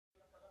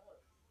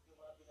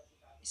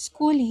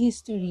School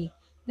history.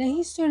 The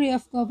history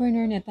of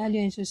Governor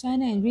Natalio and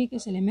Susana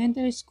Enriquez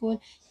Elementary School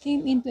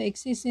came into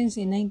existence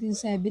in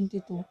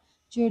 1972.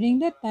 During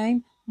that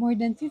time, more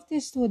than 50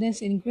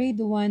 students in grade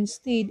 1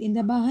 stayed in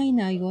the Bahay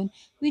Nayon,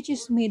 which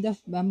is made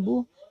of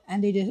bamboo,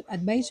 under the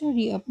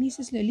advisory of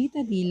Mrs.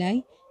 Lolita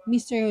Dilay.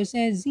 Mr.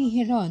 Jose Z.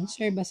 Heron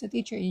served as a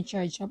teacher in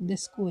charge of the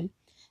school.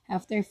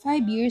 After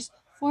 5 years,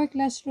 four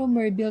classrooms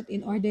were built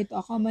in order to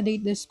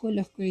accommodate the school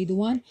of grade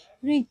 1,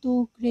 grade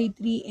 2, grade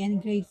 3,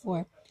 and grade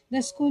 4. The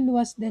school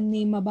was then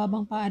named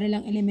Mababang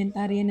Paaralang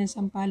Elementarya ng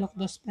Sampaloc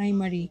Dos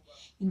Primary.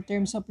 In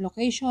terms of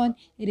location,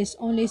 it is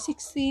only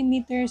 60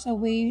 meters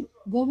away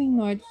going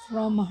north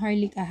from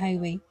Maharlika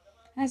Highway.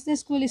 As the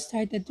school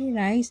started to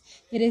rise,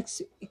 it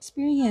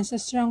experienced a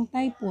strong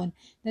typhoon.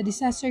 The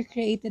disaster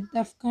created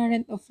tough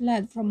current of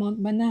flood from Mount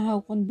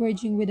Banahaw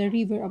converging with the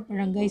river of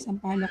Barangay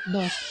Sampaloc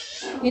Dos.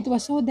 It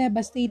was so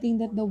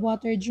devastating that the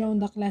water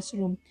drowned the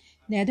classroom.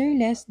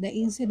 Nevertheless, the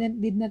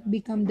incident did not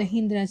become the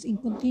hindrance in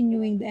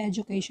continuing the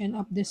education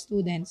of the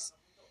students.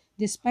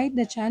 Despite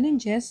the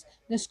challenges,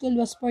 the school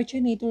was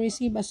fortunate to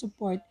receive a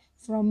support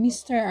from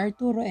Mr.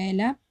 Arturo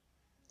Ella,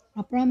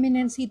 a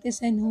prominent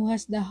citizen who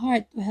has the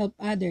heart to help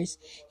others.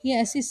 He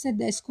assisted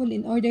the school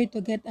in order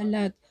to get a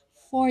lot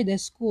for the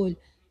school,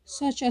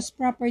 such as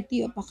property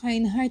of a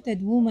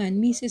kind-hearted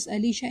woman, Mrs.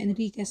 Alicia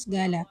Enriquez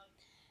Gala.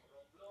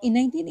 In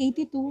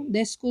 1982,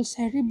 the school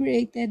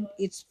celebrated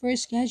its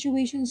first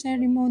graduation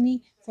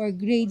ceremony for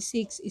grade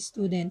 6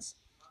 students.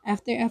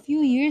 After a few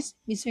years,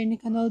 Mr.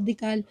 Nicanor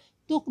Dical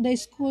took the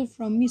school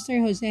from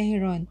Mr. Jose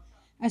Heron.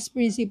 As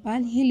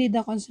principal, he led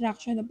the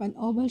construction of an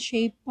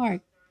oval-shaped park.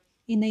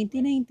 In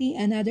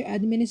 1990, another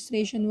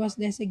administration was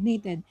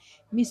designated,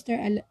 Mr.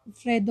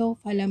 Alfredo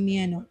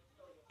Falamiano.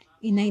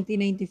 In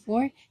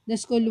 1994, the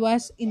school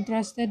was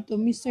entrusted to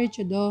Mr.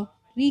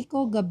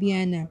 Chodorico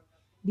Gabiana.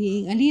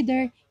 Being a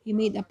leader, he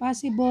made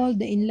possible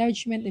the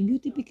enlargement and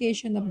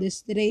beautification of the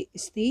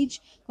stage,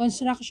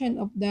 construction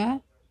of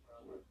the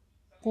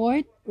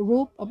court,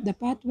 roof of the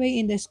pathway,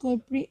 and the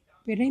school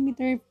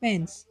perimeter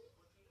fence.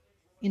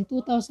 In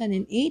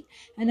 2008,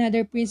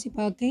 another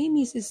principal came,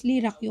 Mrs.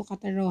 Lira Q.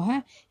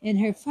 Cataroja, and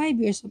her 5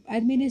 years of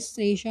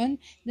administration,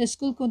 the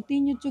school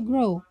continued to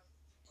grow.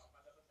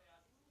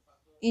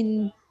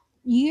 In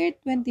year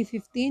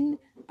 2015,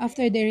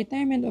 after the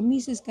retirement of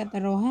Mrs.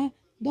 Cataroja,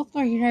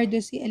 Dr. Gerardo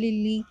C.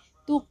 Alili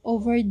took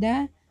over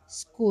the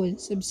school.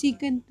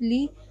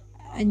 Subsequently,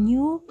 a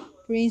new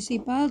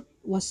principal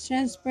was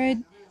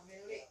transferred,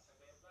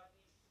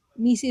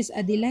 Mrs.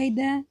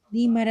 Adelaida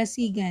D.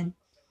 Marasigan,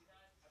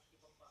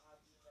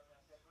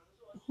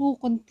 who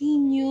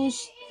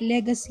continues the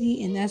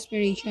legacy and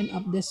aspiration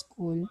of the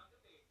school.